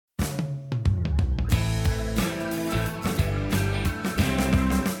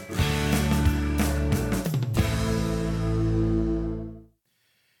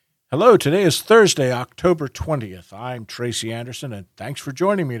Hello, today is Thursday, October 20th. I'm Tracy Anderson, and thanks for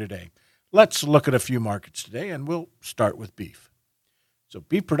joining me today. Let's look at a few markets today, and we'll start with beef. So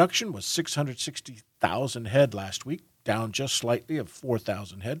beef production was 660,000 head last week, down just slightly of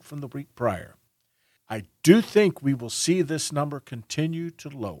 4,000 head from the week prior. I do think we will see this number continue to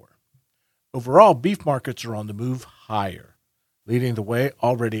lower. Overall, beef markets are on the move higher. Leading the way,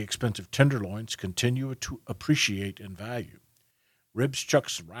 already expensive tenderloins continue to appreciate in value. Ribs,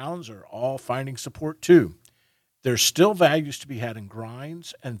 chucks, rounds are all finding support too. There's still values to be had in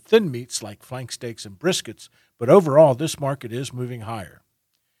grinds and thin meats like flank steaks and briskets, but overall this market is moving higher.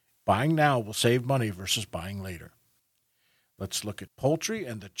 Buying now will save money versus buying later. Let's look at poultry,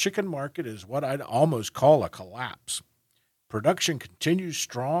 and the chicken market is what I'd almost call a collapse. Production continues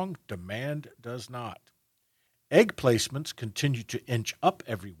strong, demand does not. Egg placements continue to inch up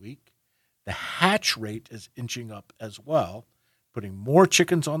every week. The hatch rate is inching up as well, putting more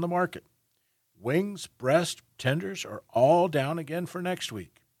chickens on the market. Wings, breast, tenders are all down again for next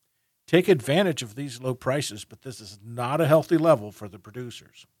week. Take advantage of these low prices, but this is not a healthy level for the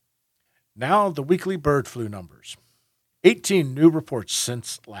producers. Now the weekly bird flu numbers. 18 new reports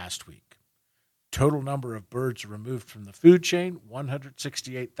since last week. Total number of birds removed from the food chain,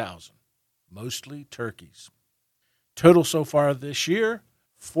 168,000, mostly turkeys. Total so far this year,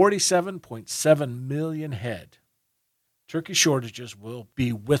 47.7 million head. Turkey shortages will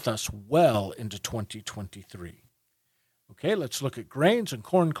be with us well into 2023. Okay, let's look at grains, and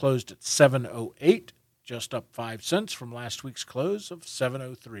corn closed at 7.08, just up 5 cents from last week's close of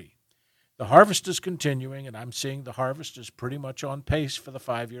 7.03. The harvest is continuing, and I'm seeing the harvest is pretty much on pace for the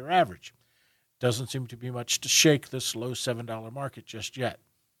 5-year average. Doesn't seem to be much to shake this low $7 market just yet.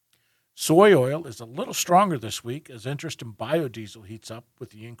 Soy oil is a little stronger this week as interest in biodiesel heats up with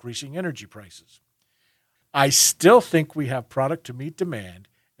the increasing energy prices. I still think we have product to meet demand,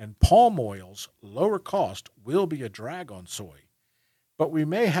 and palm oil's lower cost will be a drag on soy. But we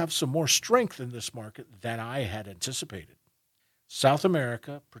may have some more strength in this market than I had anticipated. South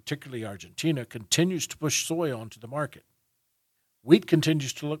America, particularly Argentina, continues to push soy onto the market. Wheat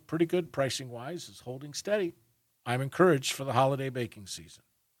continues to look pretty good pricing-wise, is holding steady. I'm encouraged for the holiday baking season.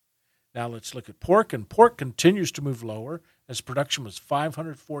 Now let's look at pork, and pork continues to move lower as production was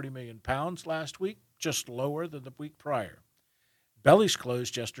 540 million pounds last week, just lower than the week prior. Bellies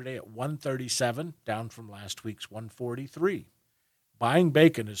closed yesterday at 137, down from last week's 143. Buying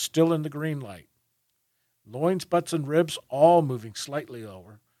bacon is still in the green light. Loins, butts, and ribs all moving slightly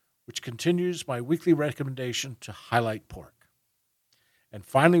lower, which continues my weekly recommendation to highlight pork. And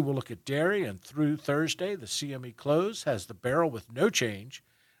finally, we'll look at dairy, and through Thursday, the CME close has the barrel with no change,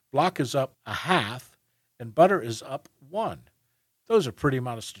 block is up 0.5, and butter is up 1. Those are pretty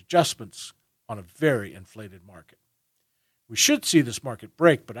modest adjustments on a very inflated market. We should see this market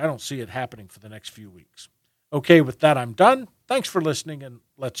break, but I don't see it happening for the next few weeks. Okay, with that, I'm done. Thanks for listening, and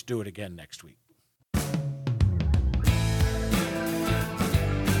let's do it again next week.